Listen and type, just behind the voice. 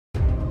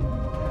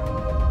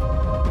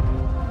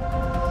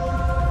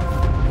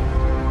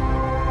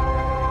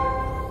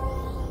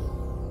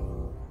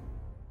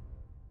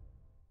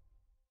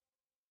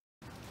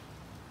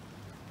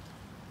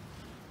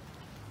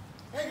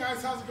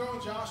guys, how's it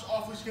going? Josh,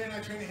 Off-Leash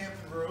Canine Training,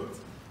 Hampton Roads.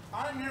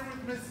 I'm here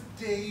with Miss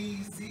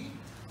Daisy.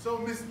 So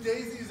Miss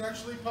Daisy is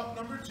actually pup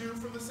number 2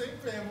 from the same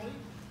family.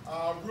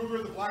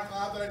 Ruger, the black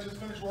lab that I just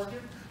finished working,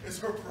 is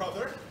her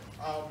brother.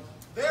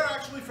 They're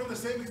actually from the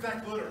same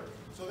exact litter.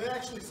 So they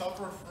actually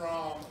suffer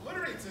from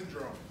litterate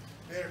syndrome.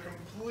 They're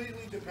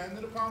completely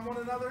dependent upon one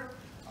another.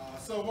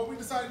 So what we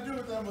decided to do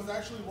with them was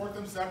actually work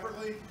them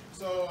separately.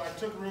 So I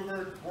took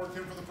Ruger, worked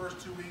him for the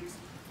first 2 weeks.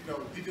 You know,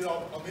 he did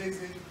all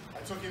amazing. I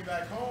took him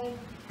back home,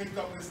 picked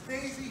up Miss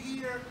Daisy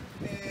here,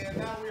 and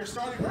now we are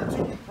starting our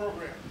 2-week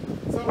program.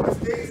 So Miss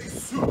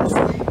Daisy's super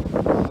sweet,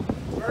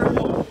 very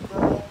lovable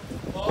girl,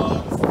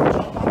 loves to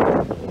jump on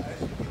her,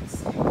 as you can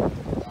see.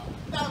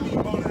 Not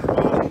being bone in her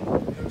body, you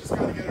know, just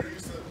gotta get her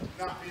used to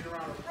not being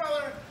around her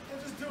brother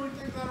and just doing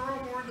things on her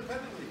own more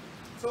independently.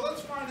 So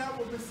let's find out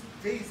what Miss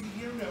Daisy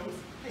here knows.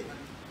 Hey,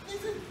 honey,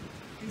 Daisy,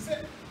 can you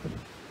sit?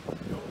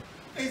 No.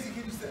 Daisy,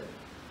 can you sit?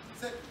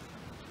 Sit.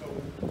 No.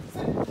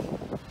 Sit.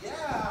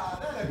 Yeah,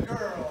 that a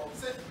girl.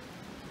 Sit.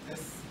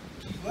 Yes.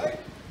 Can you lay?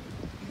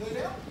 Can you lay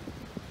down?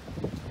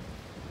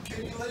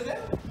 Can you lay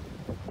down?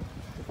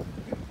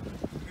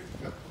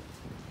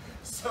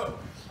 So,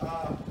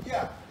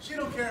 yeah, she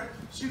don't care.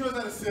 She knows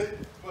how to sit,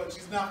 but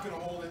she's not going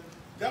to hold it.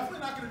 Definitely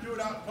not going to do it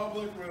out in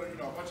public where, you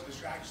know, a bunch of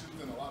distractions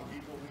and a lot of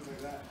people, things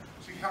like that.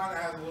 She kind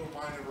of has a little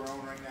mind of her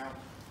own right now.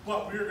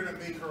 But we're going to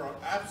make her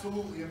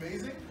absolutely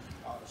amazing.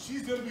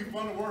 She's going to be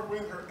fun to work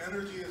with. Her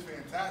energy is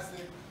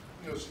fantastic.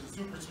 You know, she's a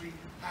super sweet,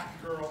 happy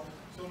girl.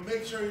 So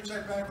make sure you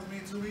check back with me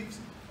in 2 weeks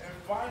and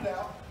find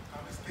out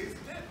how Miss Daisy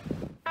did.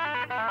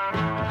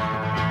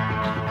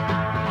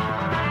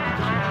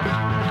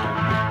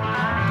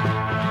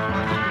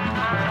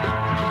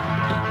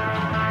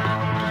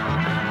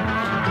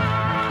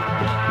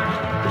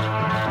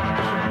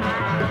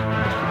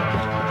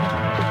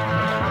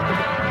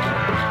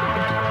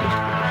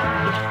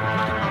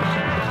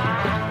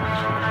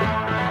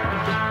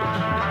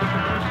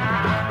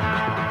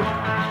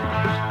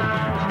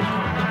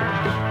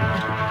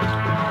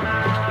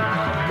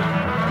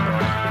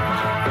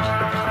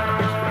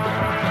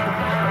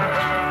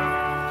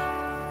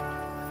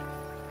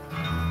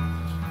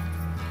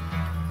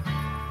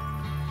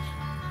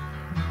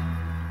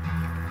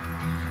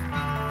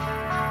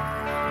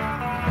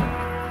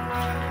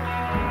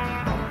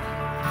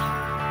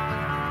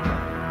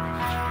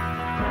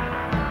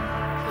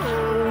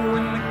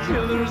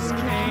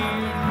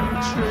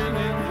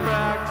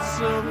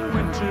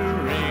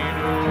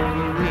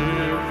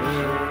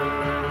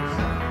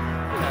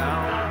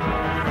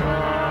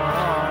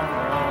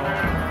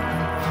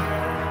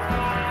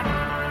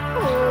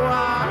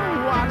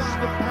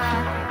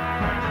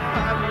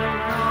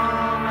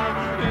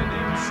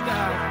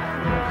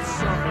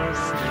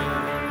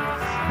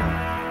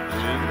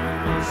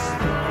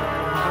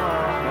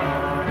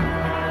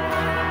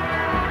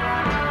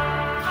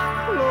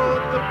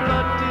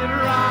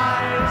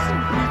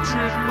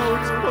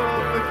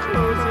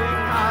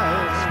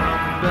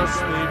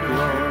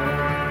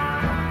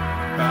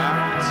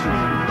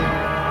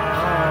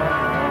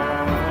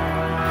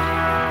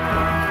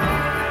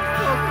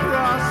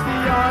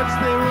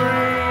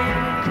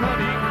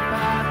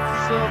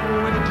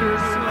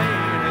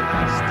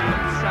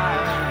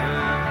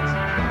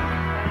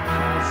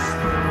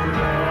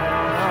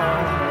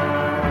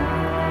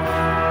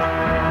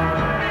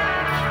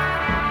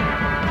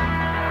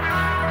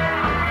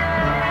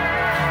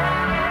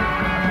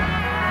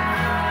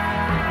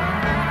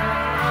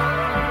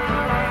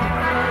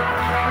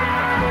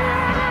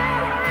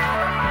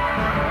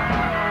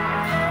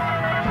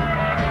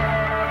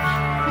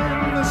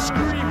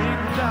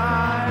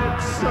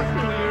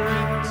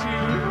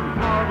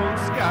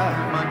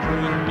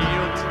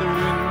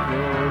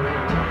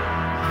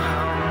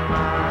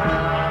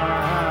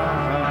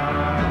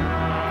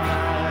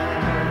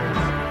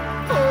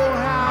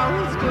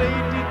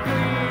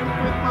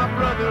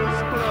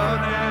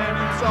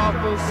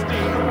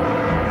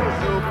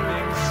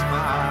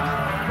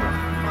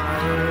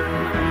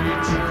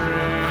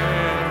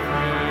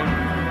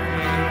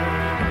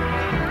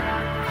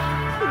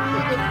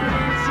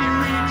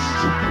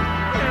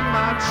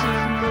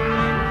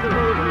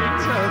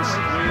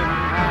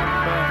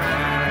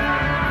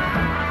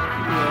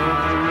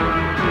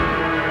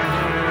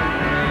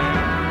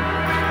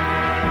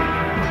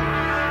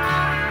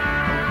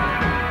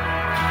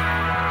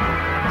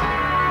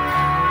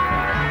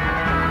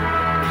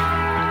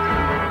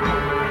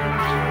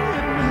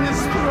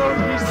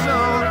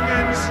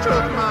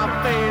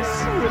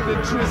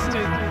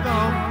 Twisted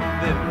thumb,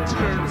 then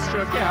turn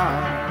struck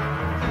out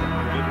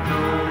with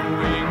no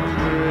regret.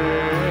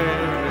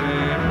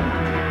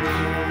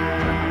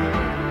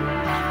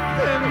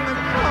 Then the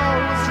call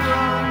was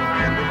rung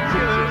and the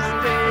killer's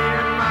day,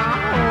 and my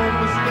home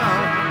was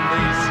done.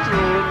 They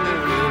strolled the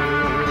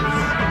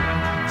hills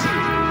to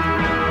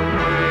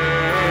nowhere.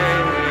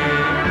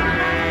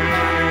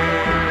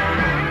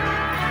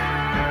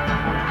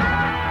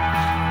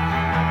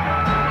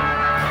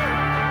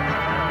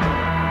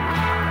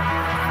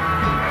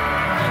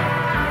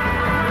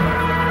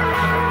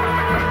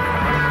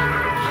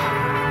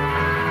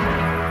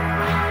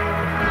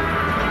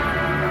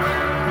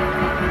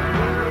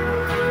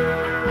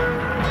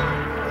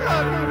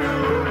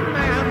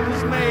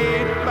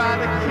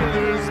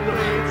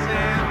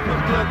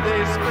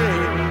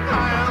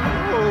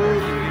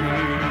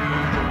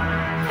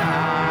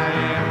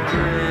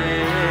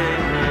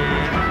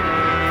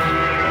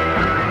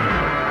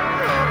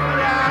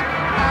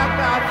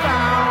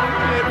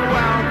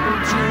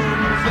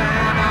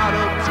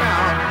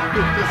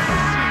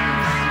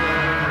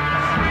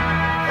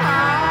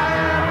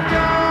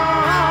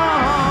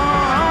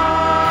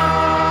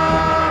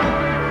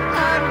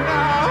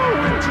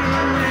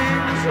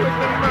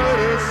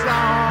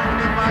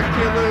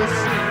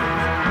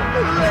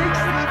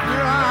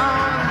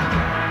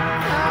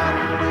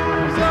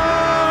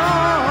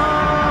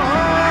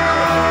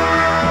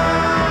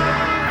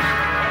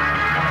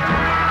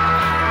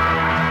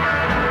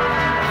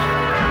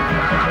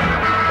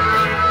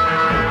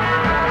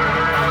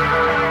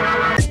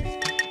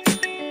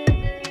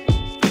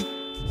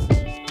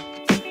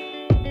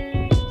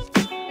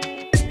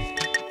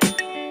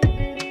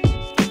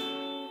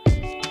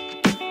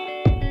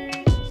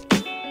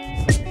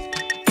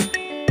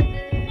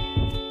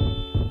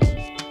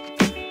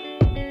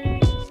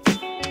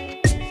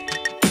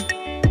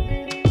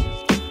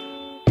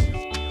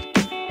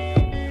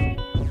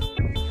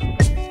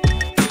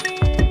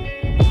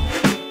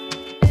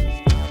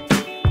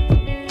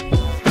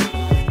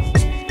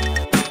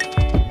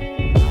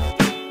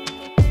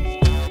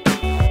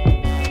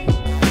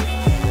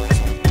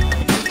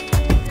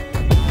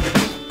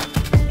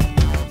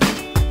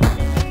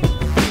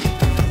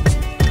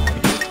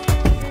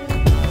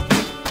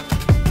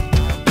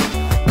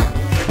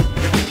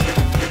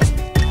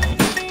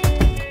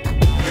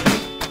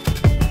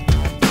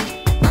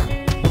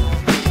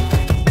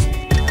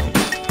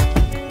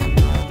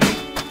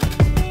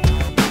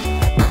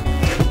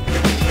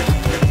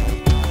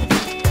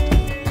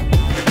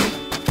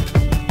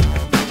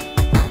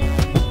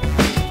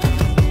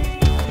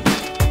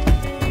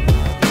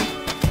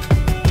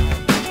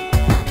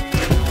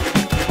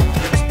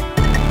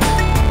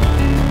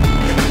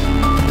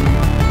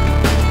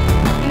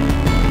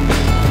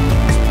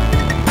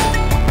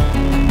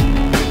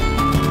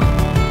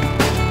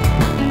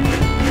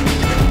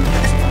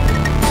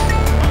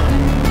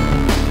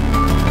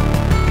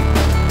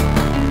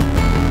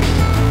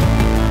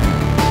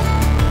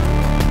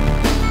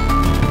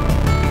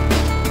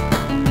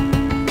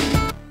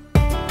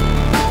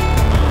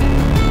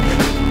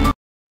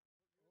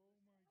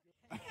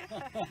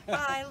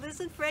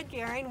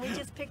 Canine. We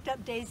just picked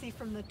up Daisy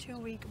from the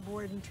 2-week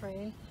board and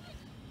train.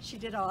 She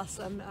did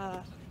awesome.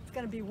 It's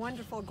going to be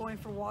wonderful going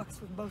for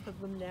walks with both of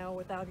them now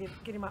without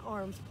getting my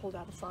arms pulled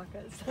out of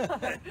sockets.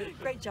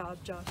 Great job,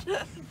 Josh.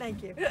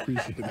 Thank you.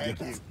 Appreciate it. Thank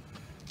you.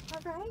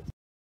 All right.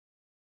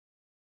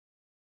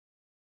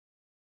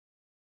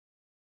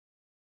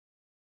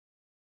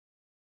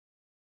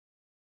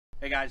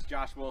 Hey guys,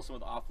 Josh Wilson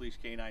with Off-Leash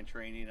Canine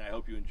Training. I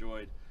hope you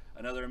enjoyed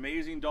another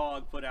amazing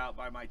dog put out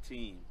by my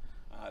team.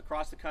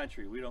 Across the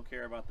country, we don't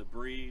care about the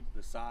breed,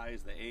 the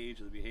size, the age,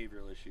 or the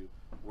behavioral issue.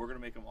 We're going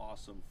to make them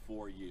awesome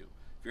for you.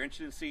 If you're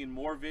interested in seeing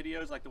more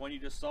videos like the one you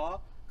just saw,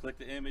 click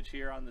the image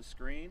here on the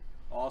screen.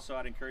 Also,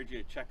 I'd encourage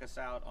you to check us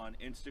out on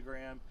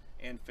Instagram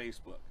and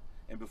Facebook.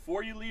 And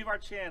before you leave our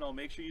channel,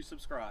 make sure you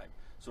subscribe.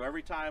 So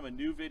every time a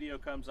new video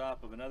comes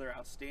up of another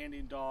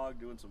outstanding dog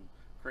doing some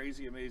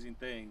crazy, amazing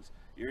things,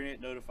 you're going to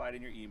get notified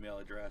in your email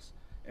address.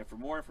 And for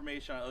more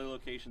information on other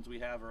locations we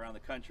have around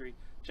the country,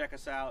 check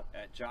us out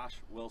at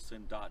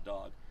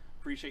joshwilson.dog.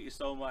 Appreciate you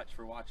so much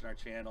for watching our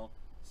channel.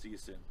 See you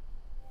soon.